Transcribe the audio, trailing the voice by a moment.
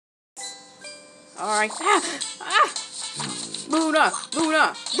Alright. Luna!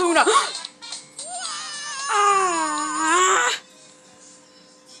 Luna! Luna!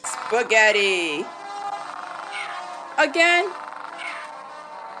 Spaghetti! Again?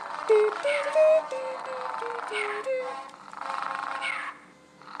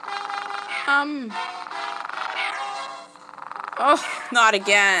 Oh, not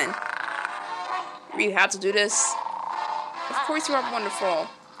again. We have to do this. Of course you are wonderful.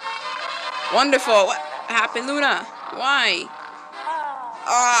 Wonderful. What happened, Luna? Why?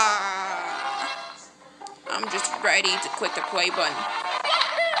 I'm just ready to click the play button.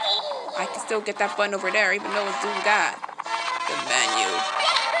 I can still get that button over there, even though it's doing that. The menu.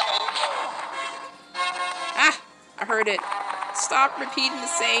 I heard it. Stop repeating the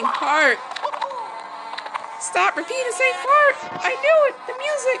same part. Stop repeating the same part. I knew it. The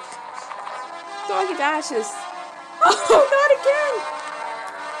music. Doggy dashes. Oh, not again.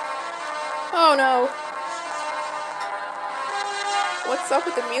 Oh no. What's up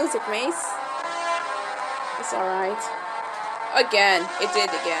with the music, Mace? It's alright. Again. It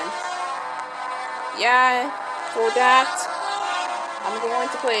did again. Yeah, for that, I'm going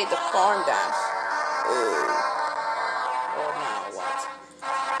to play the farm dash. Oh, now what?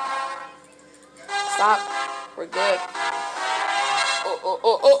 Stop. We're good.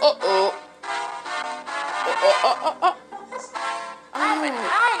 I'm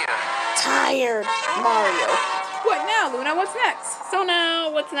tired, Mario. What now, Luna? What's next? So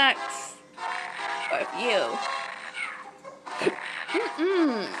now, what's next? What if you?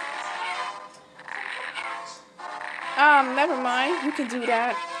 Never mind. You can do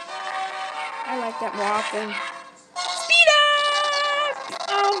that. I like that more often. Speed up!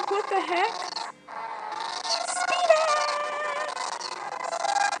 Oh, what the heck? Speed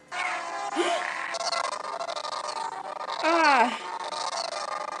up!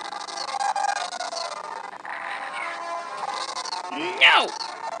 No!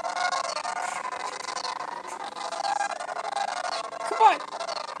 Come on!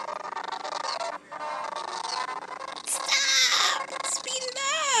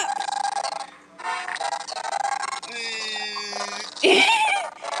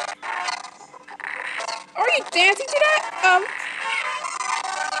 Are you dancing to that?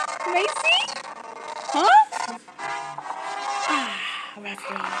 Macy? Huh?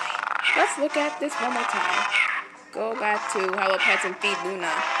 Referee. Let's look at this one more time. Go back to Hello Pets and feed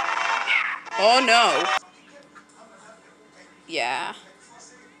Luna. Oh no. Yeah.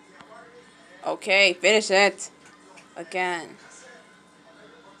 Okay, finish it. Again.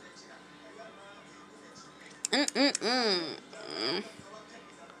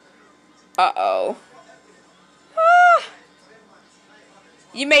 Uh-oh.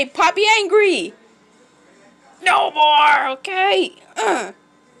 You made Poppy angry. No more, okay?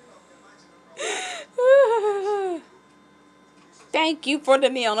 Thank you for the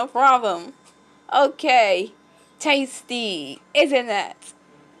meal, no problem. Okay. Tasty, isn't it?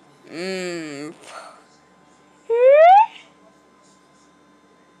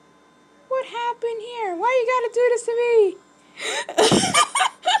 What happened here? Why you gotta do this to me?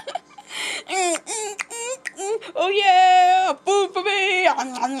 Oh yeah, food for me.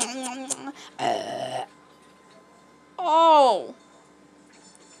 Oh.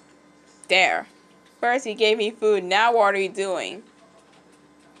 There. First he gave me food, now what are you doing?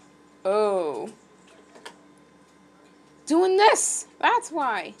 Oh. Doing this. That's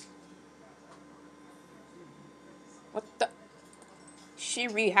why. What the? She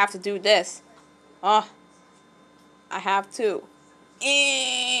really have to do this. I have to.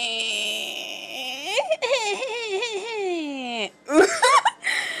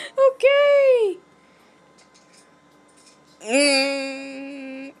 Okay.